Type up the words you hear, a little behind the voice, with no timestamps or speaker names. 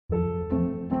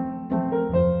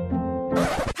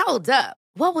Hold up.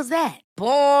 What was that?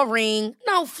 Boring.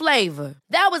 No flavor.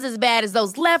 That was as bad as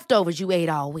those leftovers you ate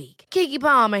all week. Keke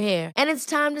Palmer here. And it's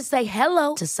time to say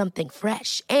hello to something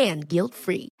fresh and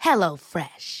guilt-free. Hello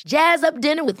Fresh. Jazz up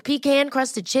dinner with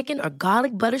pecan-crusted chicken or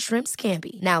garlic butter shrimp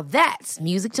scampi. Now that's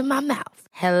music to my mouth.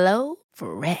 Hello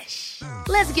Fresh.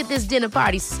 Let's get this dinner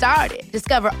party started.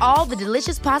 Discover all the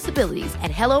delicious possibilities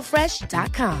at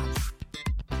hellofresh.com.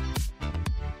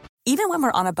 Even when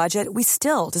we're on a budget, we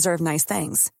still deserve nice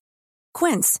things.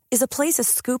 Quince is a place to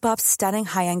scoop up stunning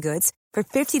high-end goods for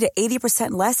 50 to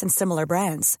 80% less than similar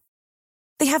brands.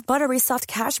 They have buttery soft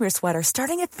cashmere sweaters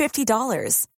starting at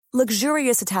 $50,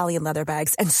 luxurious Italian leather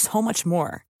bags, and so much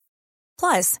more.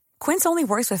 Plus, Quince only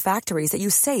works with factories that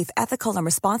use safe, ethical, and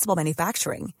responsible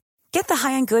manufacturing. Get the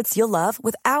high-end goods you'll love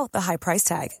without the high price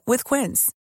tag with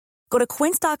Quince. Go to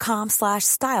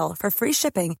quince.com/style for free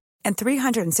shipping and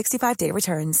 365-day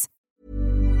returns.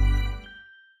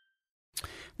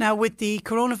 Now, with the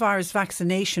coronavirus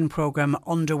vaccination programme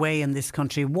underway in this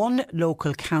country, one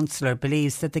local councillor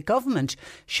believes that the government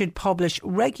should publish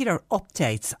regular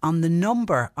updates on the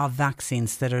number of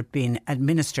vaccines that are being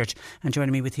administered. And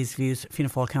joining me with his views, Fianna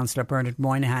Fáil councillor Bernard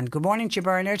Moynihan. Good morning to you,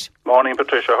 Bernard. Morning,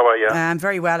 Patricia. How are you? I'm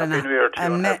very well. Happy New Year to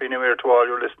you, and Happy New Year to all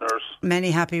your listeners.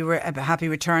 Many happy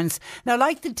returns. Now,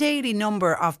 like the daily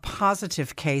number of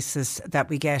positive cases that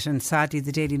we get, and sadly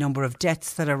the daily number of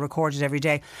deaths that are recorded every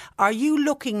day, are you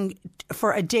looking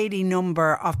for a daily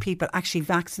number of people actually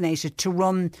vaccinated to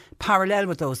run parallel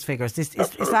with those figures? Is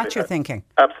that your thinking?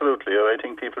 Absolutely. I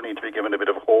think people need to be given a bit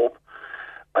of hope.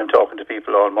 I'm talking to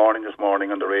people all morning this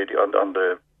morning on the radio, on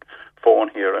the phone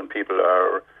here, and people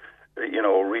are,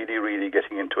 really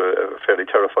getting into a fairly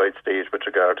terrified stage with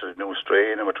regard to the new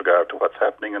strain and with regard to what's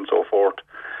happening and so forth.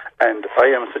 And I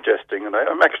am suggesting, and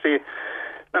I'm actually,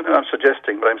 not that I'm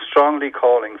suggesting, but I'm strongly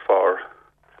calling for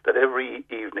that every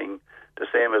evening, the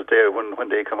same as when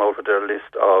they come out with their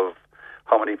list of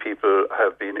how many people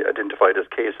have been identified as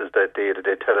cases that day, that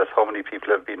they tell us how many people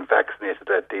have been vaccinated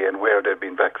that day and where they've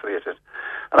been vaccinated.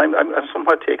 And I'm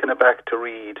somewhat taken aback to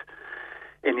read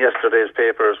in yesterday's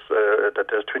papers that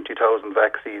there's 20,000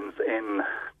 vaccines in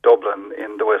Dublin,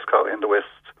 in the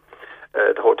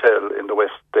the hotel in the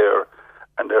west there,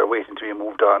 and they're waiting to be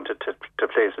moved on to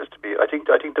places to be. I think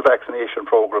the vaccination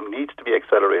program needs to be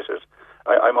accelerated.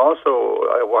 I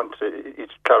want it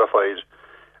clarified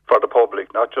for the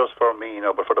public, not just for me,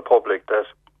 but for the public, that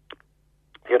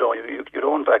you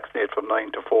don't vaccinate from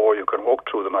 9 to 4. You can work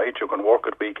through the night. You can work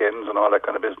at weekends and all that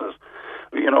kind of business.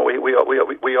 We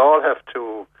all have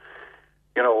to.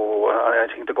 I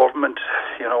think the government,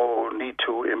 need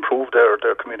to improve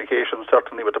their communications,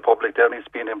 certainly with the public. There needs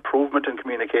to be an improvement in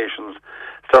communications,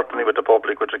 certainly with the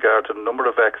public, with regard to the number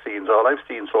of vaccines. All I've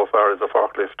seen so far is a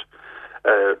forklift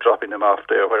dropping them off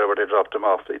there, wherever they drop them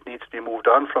off. It needs to be moved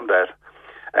on from that.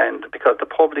 And because the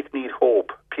public need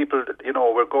hope. People,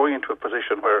 we're going into a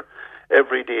position where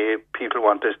every day people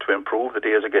want this to improve. The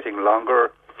days are getting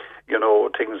longer.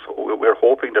 We're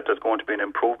hoping that there's going to be an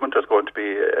improvement. There's going to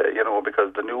be,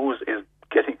 because the news is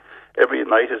getting, every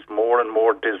night is more and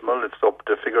more dismal. It's up,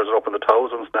 the figures are up in the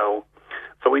thousands now.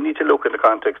 So we need to look in the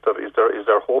context of, is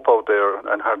there hope out there,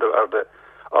 and are the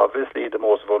obviously the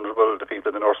most vulnerable, the people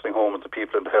in the nursing homes, the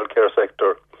people in the healthcare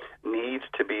sector, need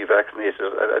to be vaccinated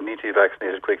and need to be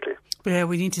vaccinated quickly. Yeah,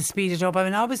 we need to speed it up. I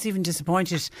mean, I was even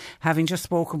disappointed, having just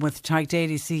spoken with Tadhg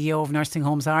Daly, CEO of Nursing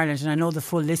Homes Ireland, and I know the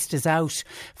full list is out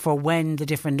for when the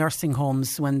different nursing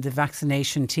homes, when the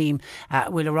vaccination team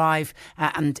will arrive,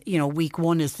 and week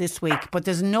 1 is this week, but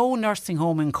there's no nursing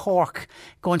home in Cork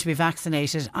going to be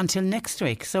vaccinated until next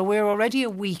week. So we're already a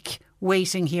week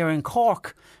waiting here in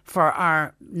Cork for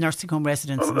our nursing home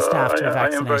residents and staff to be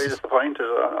vaccinated. I am very disappointed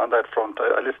on that front.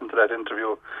 I listened to that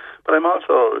interview, but I'm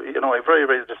also, I'm very,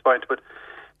 very disappointed. But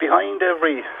behind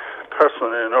every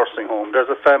person in a nursing home, there's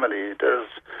a family. There's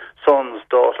sons,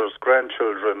 daughters,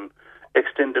 grandchildren,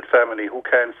 extended family who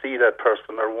can't see that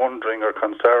person, or wondering, or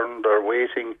concerned, or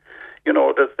waiting.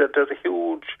 There's a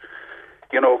huge,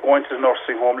 going to the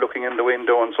nursing home, looking in the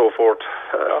window and so forth.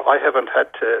 I haven't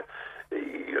had to.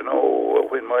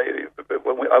 When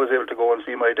I was able to go and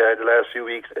see my dad the last few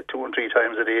weeks 2 and 3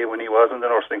 times a day when he was in the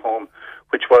nursing home,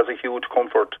 which was a huge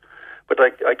comfort. But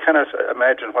I cannot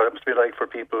imagine what it must be like for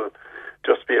people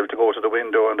just to be able to go to the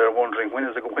window, and they're wondering when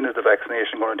is the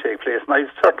vaccination going to take place. And I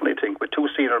certainly think with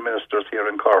 2 senior ministers here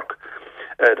in Cork,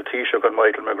 the Taoiseach and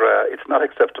Michael McGrath, it's not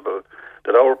acceptable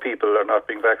that our people are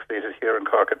not being vaccinated here in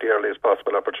Cork at the earliest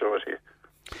possible opportunity.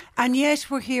 And yet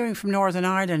we're hearing from Northern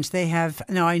Ireland, they have,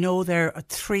 now I know they're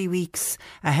 3 weeks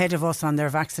ahead of us on their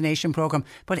vaccination programme,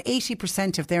 but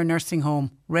 80% of their nursing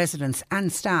home residents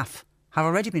and staff have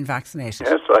already been vaccinated.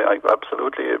 Yes, I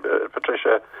absolutely,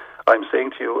 Patricia. I'm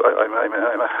saying to you,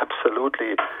 I'm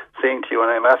absolutely saying to you,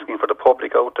 and I'm asking for the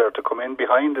public out there to come in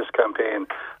behind this campaign,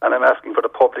 and I'm asking for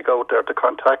the public out there to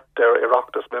contact their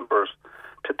Oireachtas members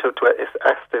to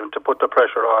ask them to put the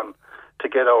pressure on to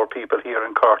get our people here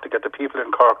in Cork, to get the people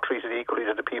in Cork treated equally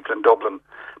to the people in Dublin.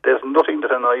 There's nothing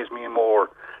that annoys me more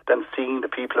than seeing the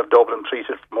people of Dublin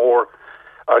treated more,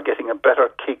 are getting a better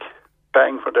kick,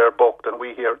 bang for their buck than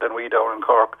we down in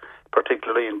Cork,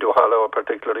 particularly in Duhallow,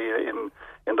 particularly in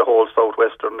the whole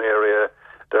southwestern area.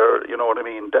 There, you know what I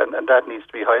mean, and that needs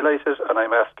to be highlighted. And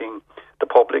I'm asking the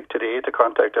public today to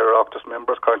contact their Oireachtas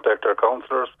members, contact their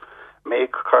councillors,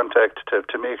 make contact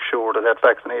to make sure that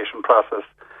vaccination process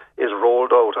is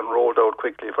rolled out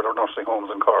quickly for the nursing homes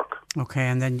in Cork. Okay,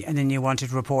 and then you want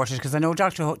it reported, because I know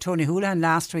Dr. Tony Houlihan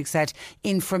last week said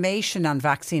information on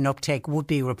vaccine uptake would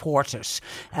be reported,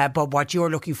 but what you're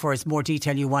looking for is more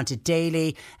detail. You want it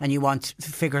daily, and you want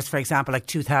figures, for example, like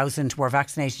 2,000 were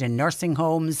vaccinated in nursing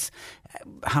homes,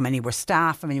 how many were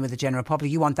staff, how many were the general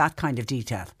public. You want that kind of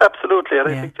detail. Absolutely, and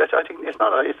I think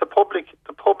it's the public.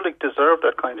 The public deserve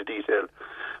that kind of detail,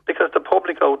 because the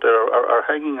public out there are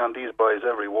hanging on these boys'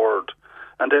 every word,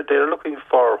 and they're looking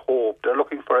for hope.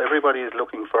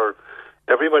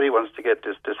 Everybody wants to get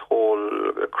this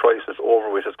whole crisis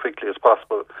over with as quickly as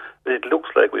possible. It looks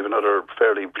like we have another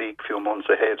fairly bleak few months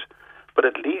ahead, but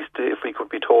at least if we could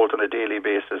be told on a daily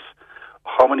basis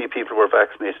how many people were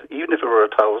vaccinated, even if it were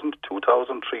 1,000,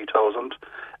 2,000, 3,000,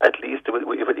 at least it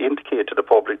would indicate to the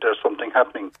public there's something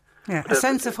happening. Yeah, a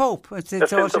sense of hope.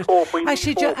 Sense of hope.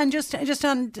 Actually, and just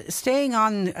on staying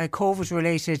on a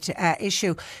COVID-related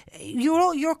issue,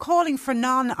 you're calling for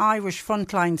non-Irish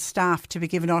frontline staff to be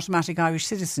given automatic Irish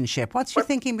citizenship. What's your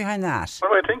thinking behind that?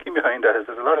 Well, my thinking behind that is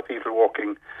there's a lot of people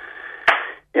working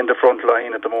in the front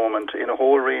line at the moment in a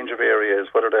whole range of areas,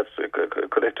 whether that's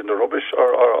collecting the rubbish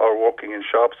or working in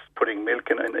shops, putting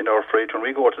milk in our fridge. When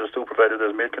we go to the supermarket,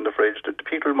 there's milk in the fridge. The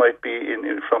people might be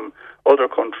from other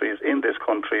countries in this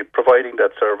country providing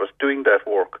that service, doing that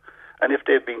work. And if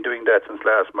they've been doing that since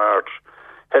last March,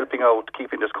 helping out,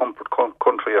 keeping this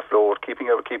country afloat,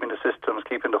 keeping the systems,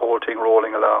 keeping the whole thing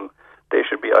rolling along, they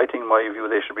should be, I think in my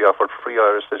view, they should be offered free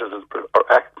Irish citizens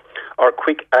or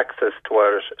quick access to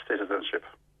Irish citizenship.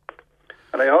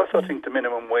 And I also think the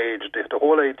minimum wage, the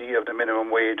whole idea of the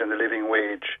minimum wage and the living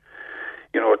wage,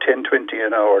 10.20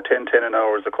 an hour, 10.10 an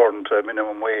hour is according to a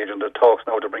minimum wage, and the talks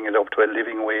now to bring it up to a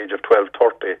living wage of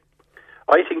 12.30.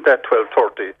 I think that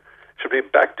 12.30 should be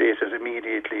backdated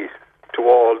immediately to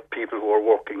all people who are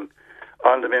working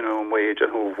on the minimum wage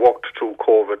and who've worked through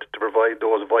COVID to provide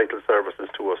those vital services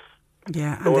to us.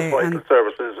 Yeah, those vital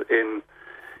services in,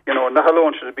 not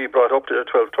alone should it be brought up to the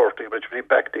 12.30, but it should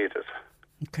be backdated.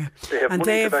 Okay,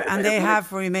 they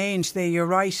have remained. You're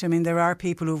right. I mean, there are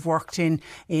people who've worked in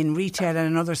retail and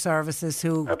in other services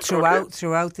who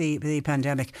throughout the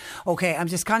pandemic. Okay, I'm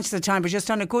just conscious of time, but just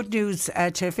on a good news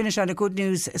to finish on a good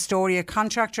news story. A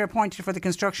contractor appointed for the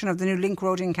construction of the new Link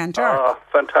Road in Kanturk.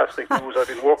 Fantastic news! I've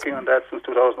been working on that since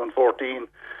 2014, and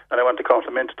I want to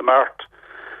compliment the Mart,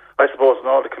 I suppose, and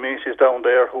all the communities down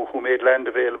there who made land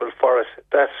available for it.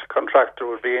 That contractor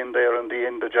will be in there in the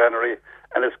end of January.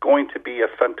 And it's going to be a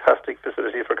fantastic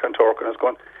facility for Kanturk.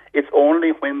 And it's only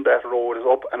when that road is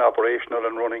up and operational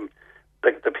and running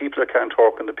that the people of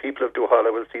Kanturk and the people of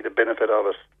Duhallow will see the benefit of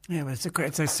it. Yeah, well,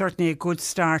 it's certainly a good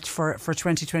start for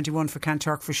 2021 for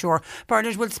Kanturk for sure.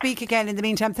 Bernard, we'll speak again in the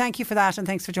meantime. Thank you for that, and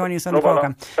thanks for joining us on the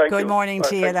programme. Good morning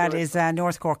to you. That is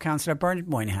North Cork Councillor Bernard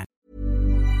Moynihan.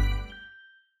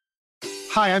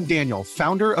 Hi, I'm Daniel,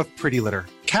 founder of Pretty Litter.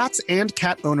 Cats and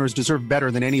cat owners deserve better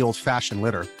than any old-fashioned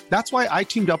litter. That's why I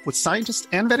teamed up with scientists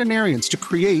and veterinarians to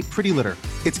create Pretty Litter.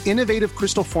 Its innovative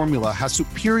crystal formula has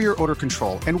superior odor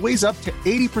control and weighs up to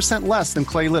 80% less than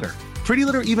clay litter. Pretty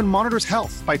Litter even monitors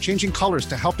health by changing colors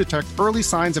to help detect early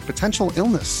signs of potential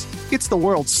illness. It's the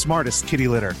world's smartest kitty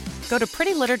litter. Go to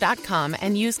prettylitter.com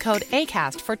and use code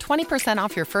ACAST for 20%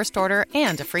 off your first order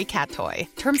and a free cat toy.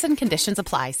 Terms and conditions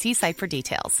apply. See site for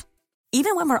details.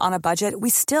 Even when we're on a budget, we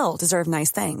still deserve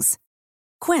nice things.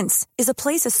 Quince is a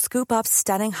place to scoop up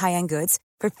stunning high-end goods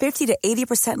for 50 to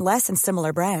 80% less than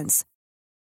similar brands.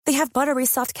 They have buttery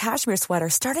soft cashmere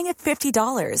sweaters starting at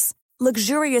 $50,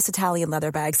 luxurious Italian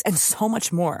leather bags, and so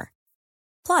much more.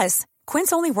 Plus,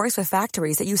 Quince only works with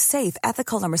factories that use safe,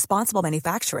 ethical, and responsible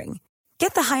manufacturing.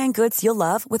 Get the high-end goods you'll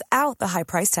love without the high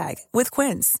price tag with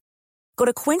Quince. Go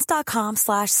to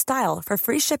quince.com/style for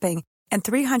free shipping and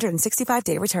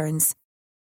 365-day returns.